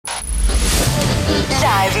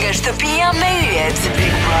Live nga shtëpia me yjet.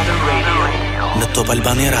 Big Brother Radio. Në Top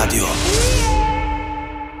Albania Radio.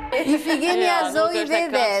 I figeni Azoi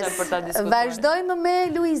vedes. Vazhdojmë me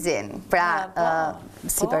Luizin. Pra,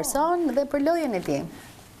 si person dhe për lojën e tij.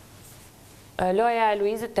 Loja e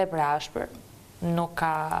Luizit tepër ashpër. Nuk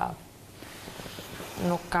ka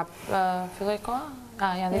filloi koha?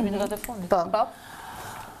 Janë 10 minutat e fundit. Po.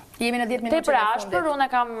 Jemi në 10 minutat e fundit. Tepër ashpër, unë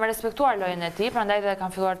kam respektuar lojën e tij, prandaj dhe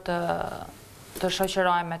kam filluar të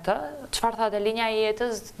shoqëroj me të. Çfarë thatë linja e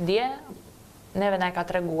jetës dje? Neve na e ka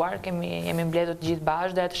treguar, jemi mbledhur të gjithë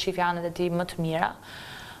bashkë dhe të shih anët e tij më të mira.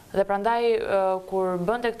 Dhe prandaj kur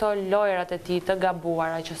bënte këto lojrat e tij të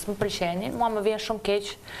gabuara që s'më pëlqenin, mua më vjen shumë keq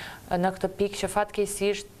në këtë pikë që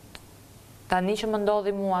fatkeqësisht tani që më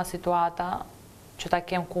ndodhi mua situata që ta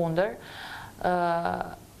kem kundër,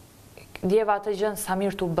 ndjeva atë gjën sa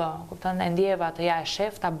mirë t'u bë, kupton? E ndjeva atë ja e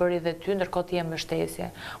shef, ta bëri dhe ty ndërkohë ti je mbështesje.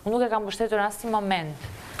 Unë nuk e kam mbështetur në asnjë moment.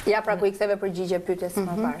 Ja, pra ku i ktheve përgjigje pyetjes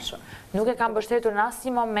më parë. Nuk e kam mbështetur në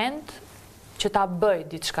asnjë moment që ta bëj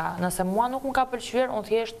diçka. Nëse mua nuk më ka pëlqyer, unë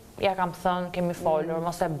thjesht ja kam thënë, kemi folur,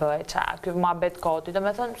 mos e bëj, ky muhabet koti,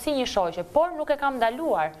 domethënë si një shoqe, por nuk e kam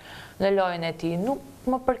ndaluar në lojën e tij. Nuk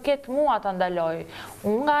më përket mua ta ndaloj.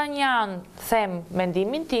 Unë nga një anë them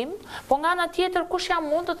mendimin tim, po nga ana tjetër kush jam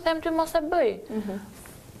unë të them ty mos e bëj.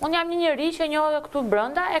 Unë jam një njerëz që njoh këtu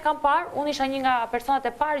brenda, e kam parë, unë isha një nga personat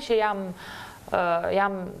e parë që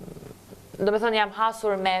domethënë jam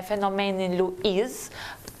hasur me fenomenin Luiz,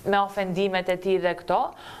 me ofendimet e tij dhe këto,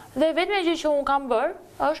 dhe vetëm gjë që unë kam bërë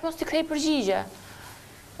është mos t'i kthej përgjigje.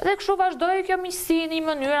 Dhe kështu vazhdoi kjo miqësi në një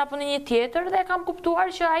mënyrë apo në një tjetër dhe kam kuptuar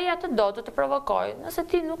që ai atë do të provokojë. Nëse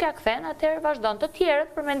ti nuk ja kthen, atëherë vazhdon. Të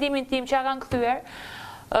tjerët për mendimin tim që ja kanë kthyer,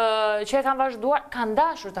 që e kanë vazhduar, kanë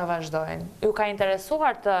dashur ta vazhdojnë. Ju ka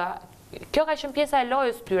interesuar kjo ka qenë pjesa e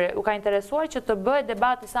lojës tyre, u ka interesuar që të bëhet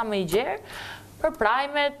debati sa më i gjerë, për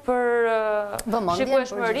prajmet, për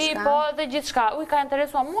shikueshmëri, po dhe gjithçka. U ka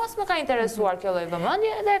interesuar, mua s'më ka interesuar kjo lloj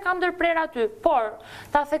vëmendje dhe e kam ndërprer aty. Por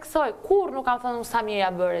ta theksoj, kurrë nuk kam thënë sa mirë ja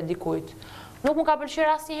bëre dikujt. Nuk më ka pëlqyer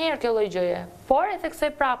asnjëherë kjo lloj gjëje. Por e theksoj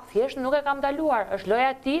prapë, thjesht nuk e kam ndaluar. Është loja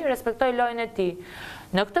e tij, respektoj lojën e tij.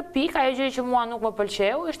 Në këtë pikë, ajo gjë që mua nuk më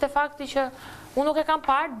pëlqeu ishte fakti që unë nuk e kam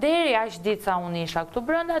parë deri aq ditë sa unë isha këtu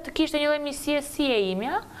brenda të kishte një lloj miqësie si e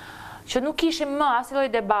imja, që nuk kishim më asnjë lloj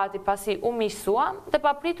debati pasi u miqësuam dhe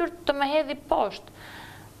papritur të më hedhi poshtë.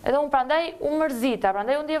 Edhe unë prandaj u mërzita,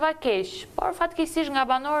 prandaj u ndjeva keq, por fatkeqësisht nga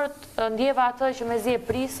banorët ndjeva atë që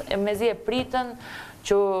mezi e pritën,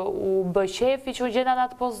 që u bë qefi, që u gjenda në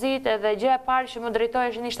atë pozitë, edhe gjëja e parë që më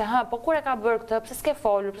drejtoheshin ishte, po kur e ka bërë këtë, pse s'ke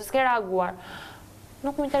folur, pse s'ke reaguar?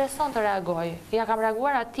 Nuk më intereson të reagoj. Ja kam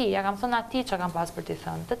reaguar atij, ja kam thënë atij çka kam pas për t'i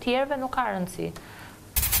thënë. Të tjerëve nuk ka rëndësi.